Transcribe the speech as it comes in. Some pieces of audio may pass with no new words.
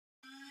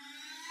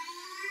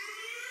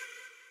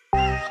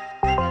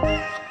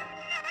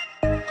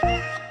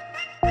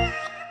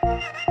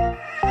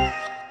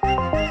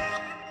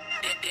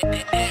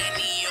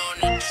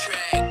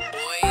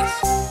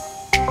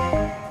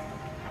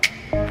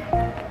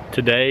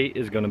Today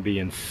is going to be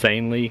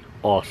insanely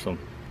awesome.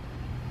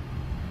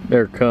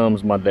 There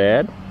comes my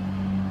dad.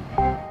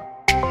 I'm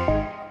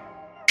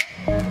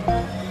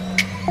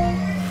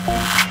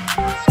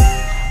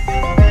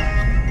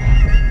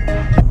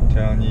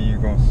telling you, you're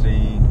going to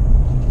see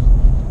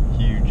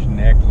huge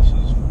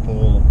necklaces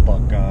full of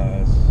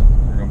Buckeyes.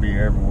 They're going to be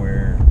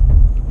everywhere.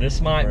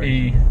 This might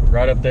be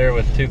right up there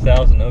with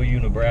 2000 OU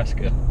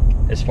Nebraska.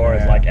 As far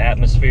as like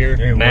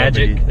atmosphere,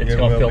 magic, it's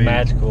gonna feel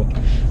magical.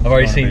 I've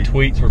already seen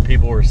tweets where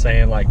people were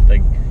saying like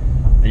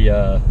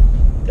the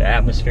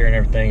atmosphere and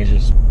everything is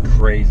just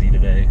crazy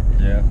today.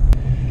 Yeah.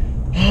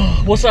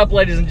 What's up,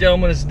 ladies and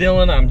gentlemen? It's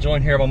Dylan. I'm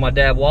joined here by my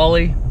dad,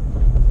 Wally.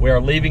 We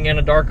are leaving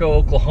Anadarko,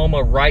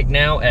 Oklahoma right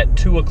now at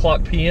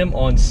 2:00 p.m.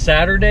 on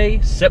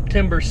Saturday,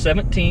 September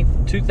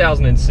 17th,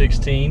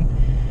 2016.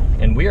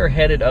 And we are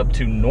headed up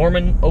to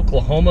Norman,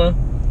 Oklahoma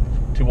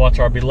to watch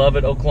our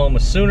beloved Oklahoma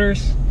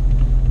Sooners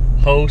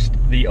host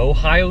the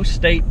Ohio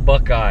State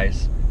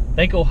Buckeyes. I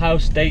think Ohio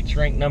State's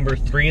ranked number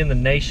 3 in the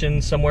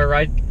nation, somewhere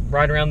right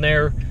around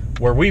there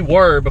where we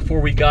were before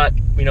we got,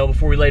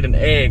 before we laid an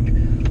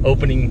egg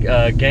opening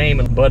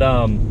game. But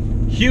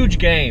huge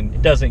game.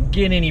 It doesn't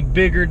get any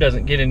bigger,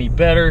 doesn't get any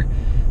better.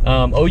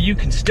 OU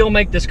can still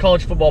make this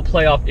college football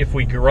playoff if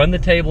we run the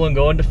table and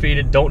go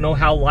undefeated. Don't know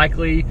how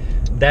likely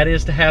that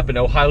is to happen.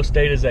 Ohio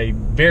State is a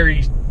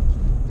very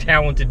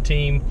talented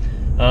team.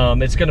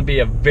 It's going to be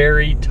a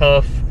very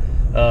tough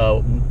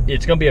game.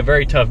 It's going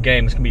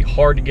to be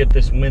hard to get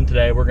this win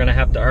today. We're going to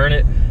have to earn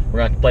it. We're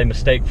going to have to play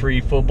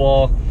mistake-free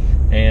football,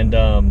 and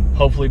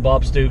hopefully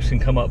Bob Stoops can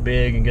come up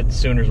big and get the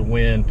Sooners a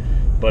win.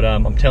 But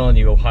I'm telling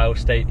you, Ohio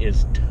State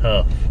is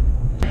tough.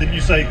 Didn't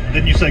you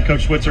say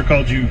Coach Switzer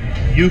called you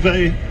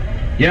Juve?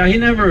 Yeah, he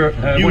never.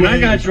 When I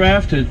got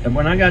drafted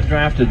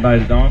by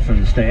the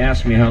Dolphins, they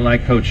asked me how I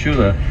like Coach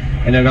Shula,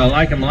 and I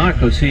like him a lot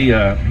because he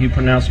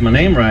pronounced my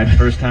name right the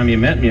first time he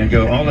met me. I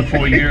go, all the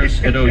 4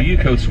 years at OU,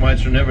 Coach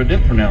Switzer never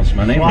did pronounce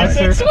my name right.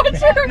 Switzer.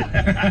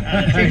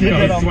 He did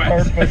it on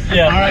purpose.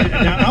 Yeah. All right.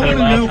 Now I want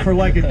to know, for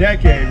like a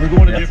decade, we're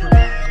going to different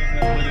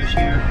this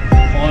year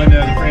on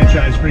the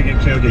franchise pregame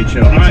tailgate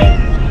show. All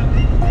right.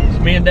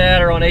 Me and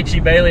Dad are on H.E.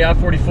 Bailey,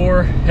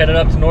 I-44, headed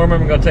up to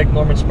Norman. We're going to take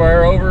Norman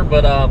Spur over,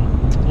 but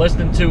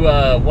listening to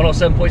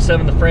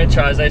 107.7 The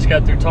Franchise, I just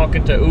got through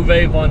talking to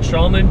Uwe von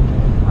Schalman,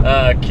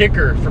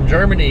 kicker from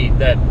Germany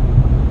that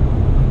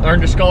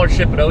earned a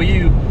scholarship at OU.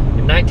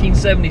 In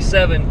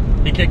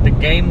 1977, he kicked a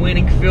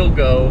game-winning field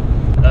goal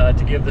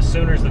to give the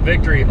Sooners the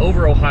victory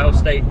over Ohio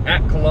State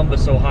at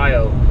Columbus,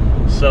 Ohio.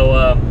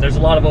 So there's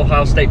a lot of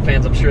Ohio State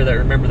fans, I'm sure, that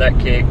remember that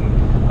kick.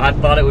 And I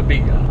thought it would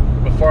be,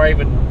 before I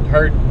even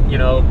heard,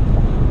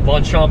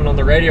 von Schalman on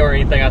the radio or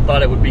anything, I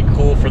thought it would be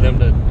cool for them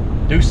to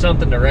do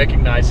something to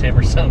recognize him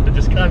or something, to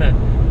just kind of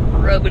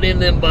rub it in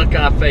them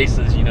Buckeye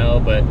faces,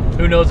 but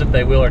who knows if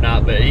they will or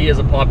not. But he is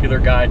a popular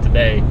guy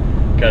today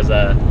because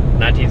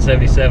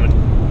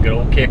 1977, good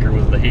old kicker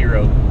was the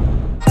hero.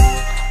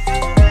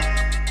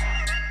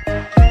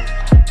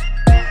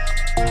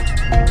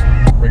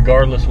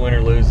 Regardless, win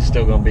or lose, it's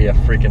still going to be a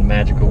freaking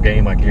magical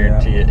game, I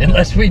guarantee it.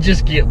 Unless we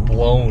just get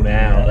blown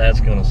out,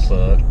 that's going to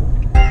suck.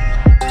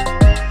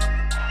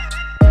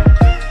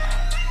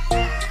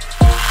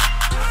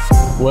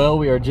 Well,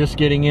 we are just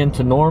getting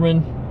into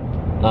Norman.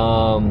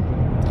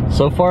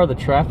 So far, the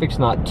traffic's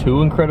not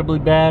too incredibly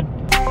bad.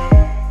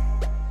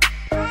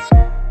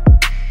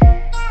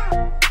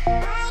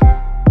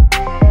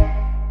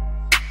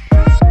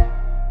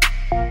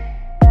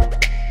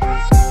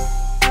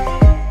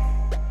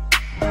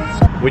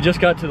 We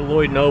just got to the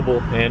Lloyd Noble,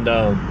 and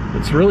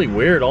it's really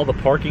weird. All the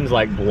parking's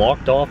like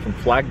blocked off and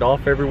flagged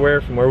off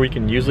everywhere from where we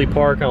can usually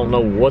park. I don't know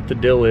what the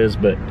deal is,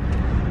 but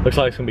looks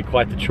like it's gonna be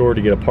quite the chore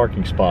to get a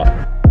parking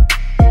spot.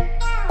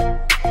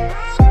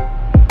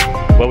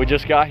 Well, we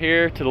just got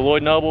here to the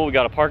Lloyd Noble. We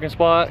got a parking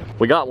spot.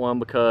 We got one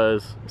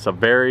because it's a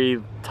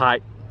very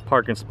tight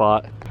parking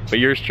spot, but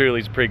yours truly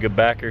is a pretty good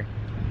backer.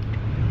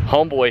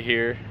 Homeboy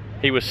here,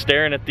 he was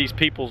staring at these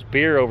people's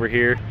beer over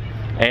here,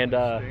 and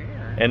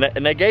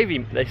they gave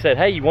him, they said,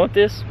 hey, you want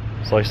this?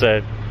 So he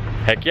said,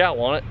 heck yeah, I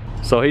want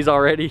it. So he's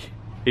already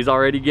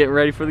getting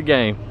ready for the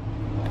game.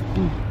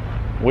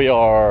 We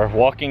are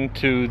walking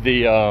to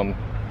the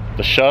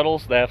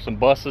shuttles. They have some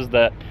buses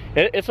that,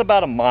 it's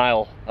about a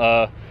mile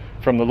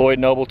from the Lloyd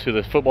Noble to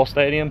the football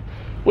stadium.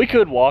 We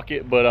could walk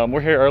it, but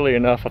we're here early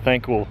enough. I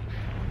think we'll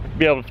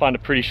be able to find a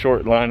pretty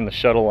short line in the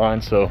shuttle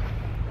line. So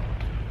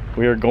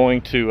we are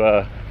going to,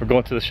 we're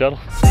going to the shuttle.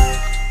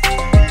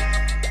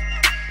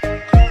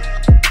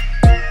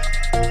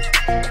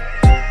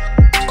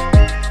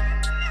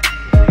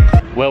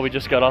 Well, we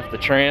just got off the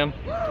tram.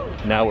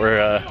 Now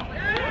we're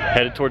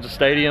headed towards the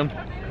stadium.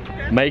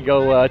 May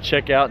go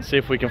check out and see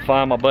if we can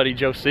find my buddy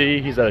Joe C.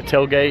 He's at a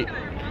tailgate.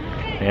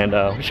 And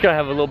we're just gonna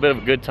have a little bit of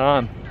a good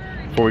time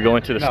before we go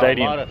into the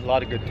stadium. A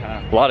lot of good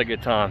time. A lot of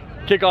good time.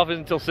 Kickoff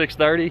isn't until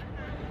 6:30.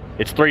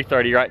 It's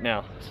 3:30 right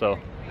now. So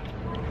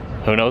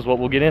who knows what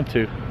we'll get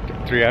into.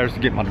 Got 3 hours to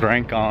get my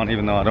drink on,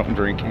 even though I don't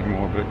drink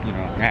anymore, but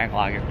act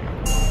like it.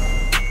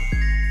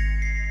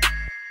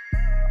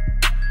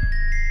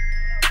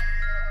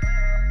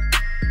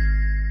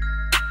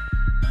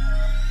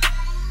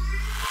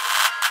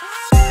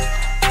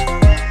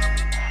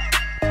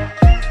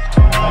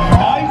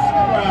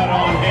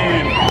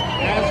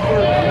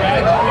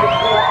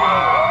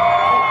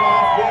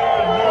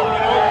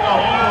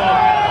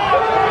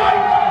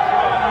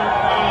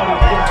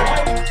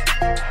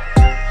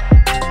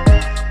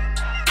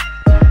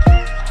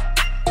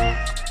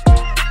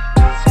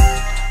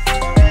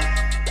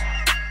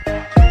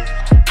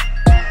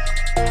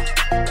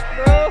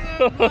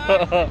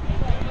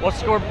 What's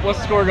the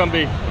score gonna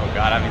be? Oh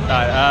God, I haven't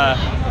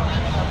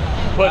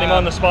thought. Putting him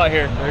on the spot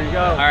here. There you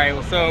go. All right,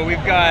 well, so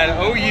we've got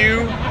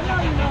OU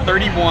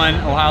 31,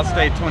 Ohio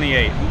State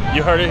 28.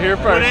 You heard it here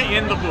first. Put it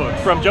in the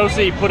books. From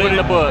Josie, put it in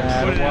the books.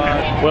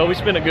 Well, we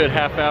spent a good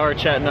half hour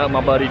chatting up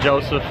my buddy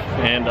Joseph,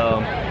 and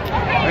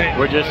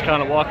we're just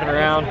kind of walking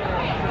around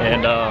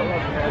and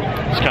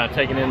just kind of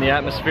taking in the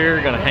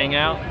atmosphere, gonna hang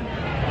out.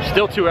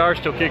 Still 2 hours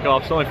till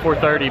kickoff, it's only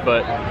 4:30,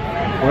 but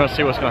we're gonna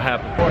see what's gonna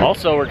happen.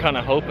 Also, we're kind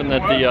of hoping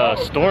that the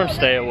storms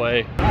stay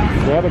away.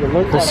 Yeah, but it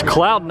looks It's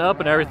clouding up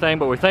and everything,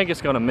 but we think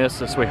it's gonna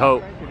miss us, we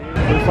hope.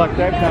 looks like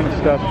that kind of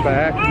stuff's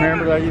back.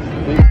 Remember they used to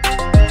be.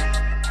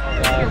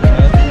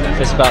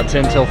 It's about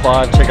 10 till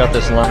 5. Check out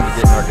this line to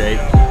get in our gate.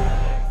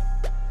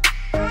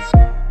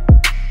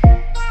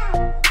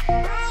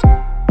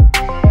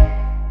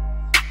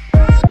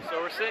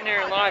 So we're sitting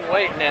here in line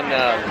waiting, and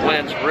the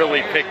wind's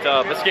really picked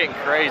up. It's getting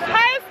crazy.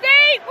 Ohio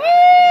State! Woo!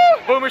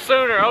 Boomer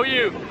Sooner,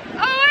 OU.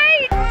 Oh,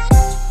 wait!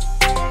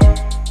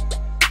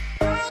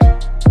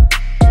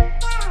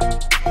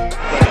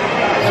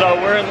 So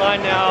we're in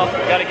line now.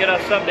 Gotta get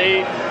us something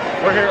to eat.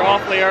 We're here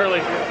awfully early.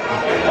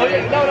 Oh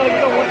yeah, no, you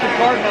don't want your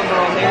card number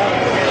on there.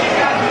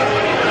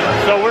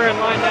 So we're in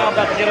line now,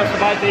 about to get us a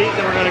bite to eat.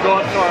 Then we're gonna go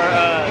up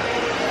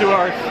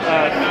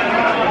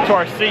to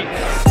our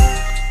seats.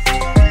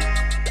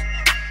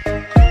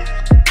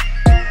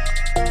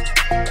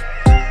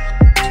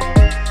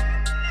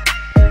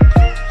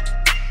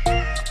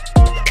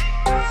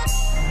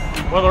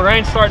 Well, the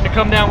rain's starting to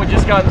come down. We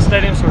just got in the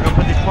stadium, so we're gonna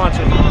put these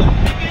ponchos on.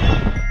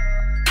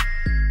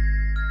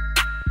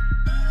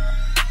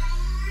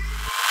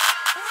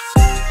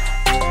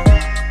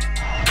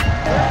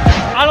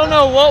 I don't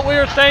know what we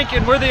were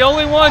thinking. We're the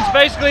only ones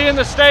basically in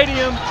the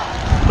stadium,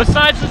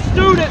 besides the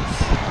students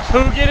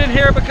who get in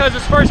here because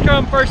it's first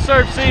come, first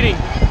served seating.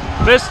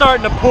 But it's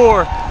starting to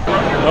pour.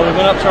 Well, we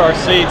went up to our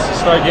seats and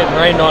started getting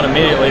rained on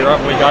immediately right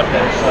when we got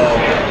there. So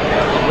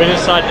we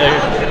decided to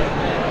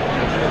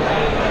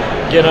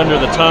get under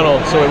the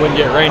tunnel so we wouldn't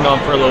get rained on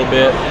for a little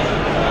bit.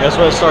 Guess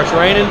when it starts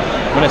raining,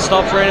 when it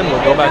stops raining,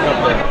 we'll go back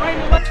up there.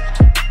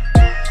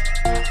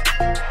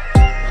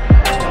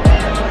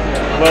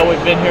 Well,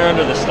 we've been here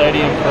under the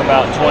stadium for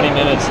about 20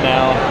 minutes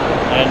now,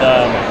 and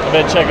I've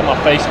been checking my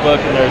Facebook,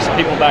 and there's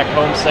people back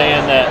home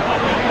saying that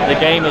the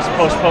game is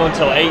postponed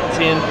till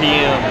 8:10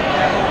 p.m.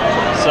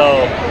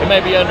 So it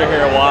may be under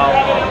here a while.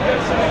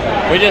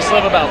 We just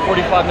live about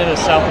 45 minutes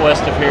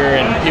southwest of here,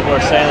 and people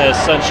are saying that it's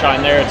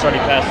sunshine there. It's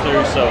already passed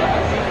through, so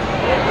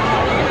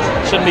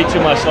it shouldn't be too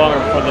much longer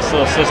before this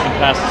little system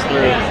passes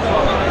through.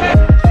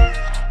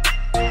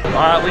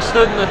 All right, we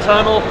stood in the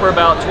tunnel for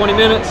about 20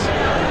 minutes.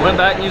 Went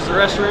back and used the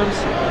restrooms.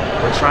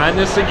 We're trying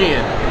this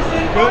again.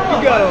 Good to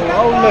go.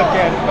 Oh, look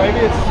at it, baby.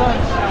 It's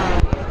sunshine.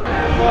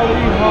 Follow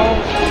you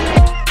home.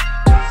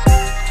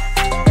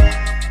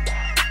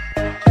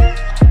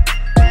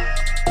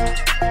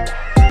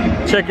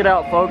 Check it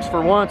out, folks.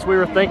 For once, we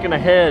were thinking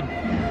ahead.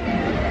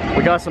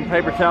 We got some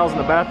paper towels in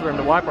the bathroom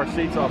to wipe our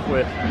seats off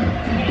with.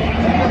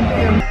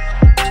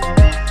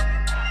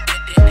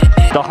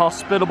 The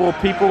hospitable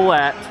people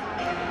at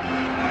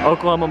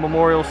Oklahoma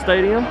Memorial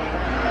Stadium,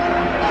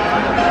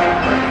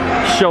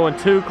 showing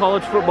 2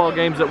 college football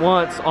games at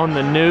once on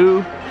the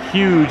new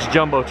huge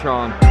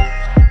Jumbotron.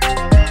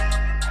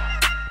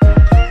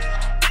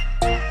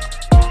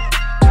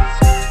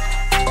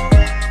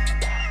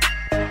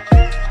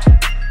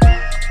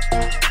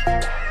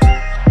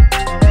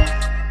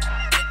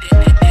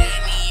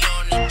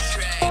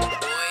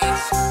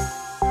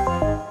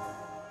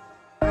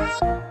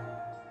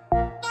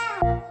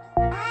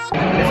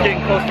 It's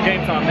getting close to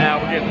game time now.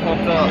 We're getting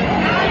pumped up.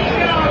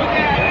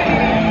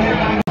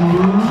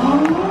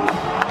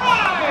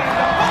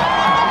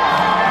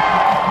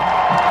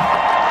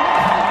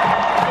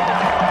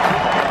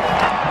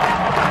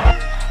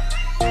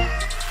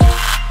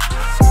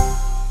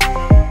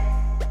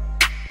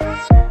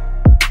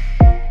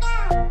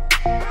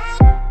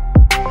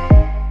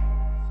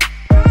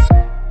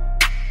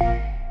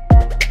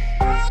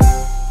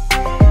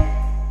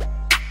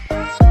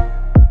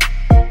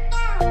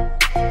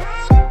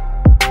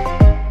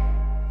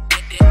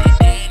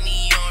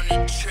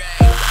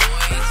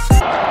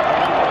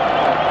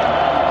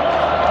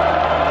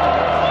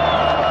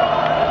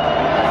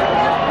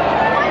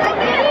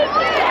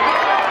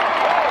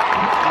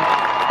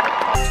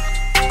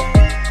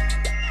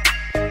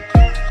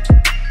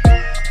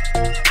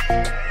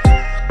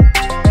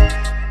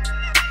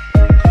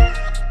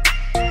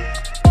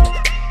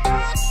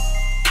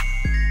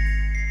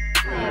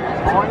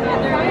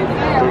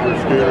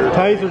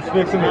 Taser's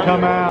fixing to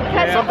come out.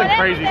 Something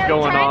crazy's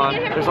going on.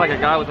 There's like a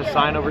guy with a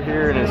sign over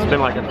here, and it's been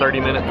like a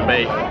 30-minute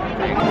debate.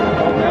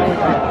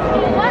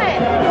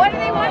 What do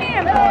they want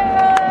him to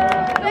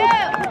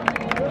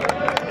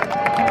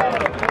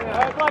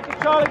It's like the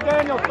Charlie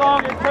Daniels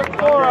song, it took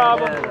 4 of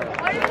them.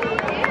 What did he do?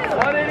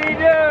 What did he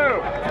do?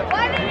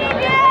 What did he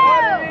do?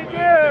 What did he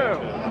do?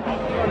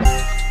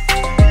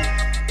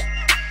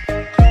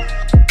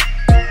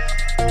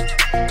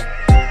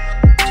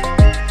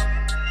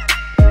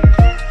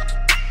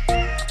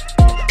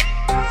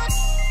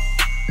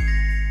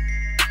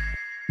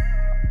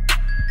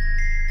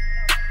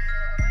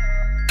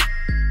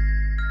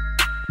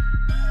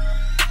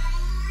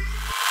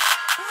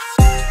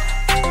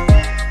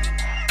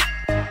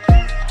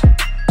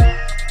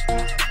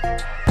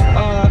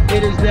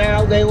 Gators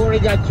now. They already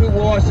got 2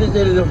 losses.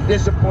 It is a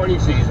disappointing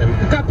season.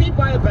 Got beat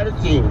by a better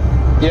team.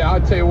 Yeah,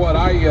 I'll tell you what,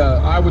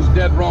 I was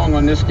dead wrong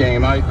on this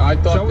game. I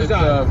thought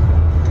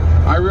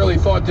I really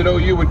thought that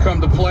OU would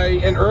come to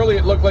play, and early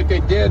it looked like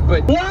they did,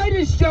 but... Why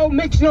does Joe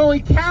Mixon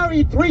only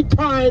carry 3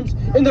 times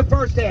in the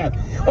first half?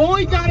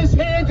 Only got his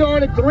hands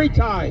on it 3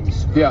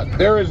 times. Yeah,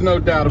 there is no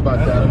doubt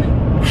about that. I mean,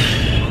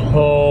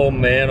 oh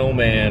man,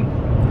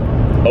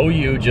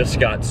 OU just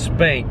got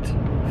spanked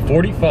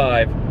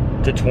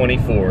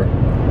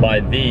 45-24 by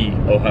the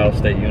Ohio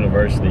State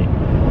University.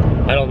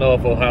 I don't know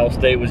if Ohio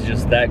State was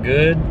just that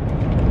good,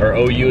 or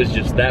OU is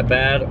just that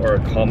bad, or a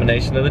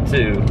combination of the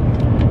two.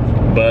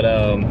 But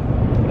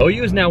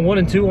OU is now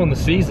 1-2 on the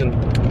season.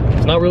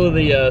 It's not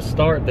really the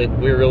start that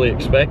we were really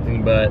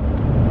expecting, but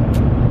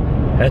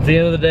at the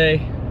end of the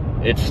day,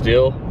 it's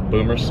still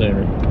Boomer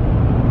Sooner.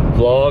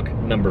 Vlog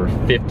number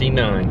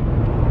 59.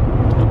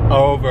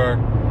 Over.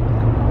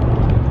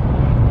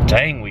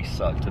 Dang, we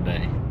suck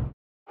today.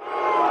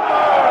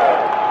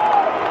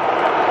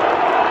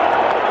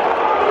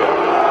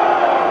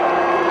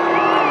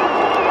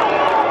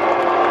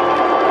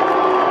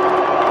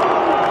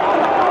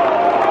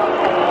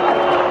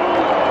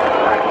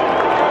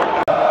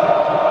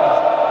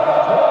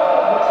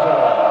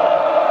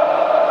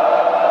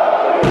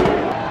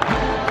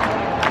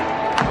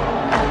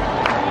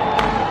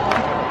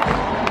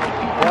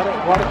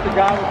 What if the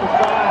guy with the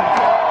sign?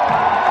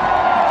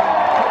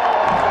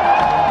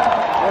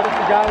 What if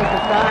the guy with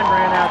the sign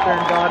ran out there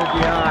and dotted the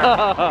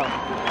I?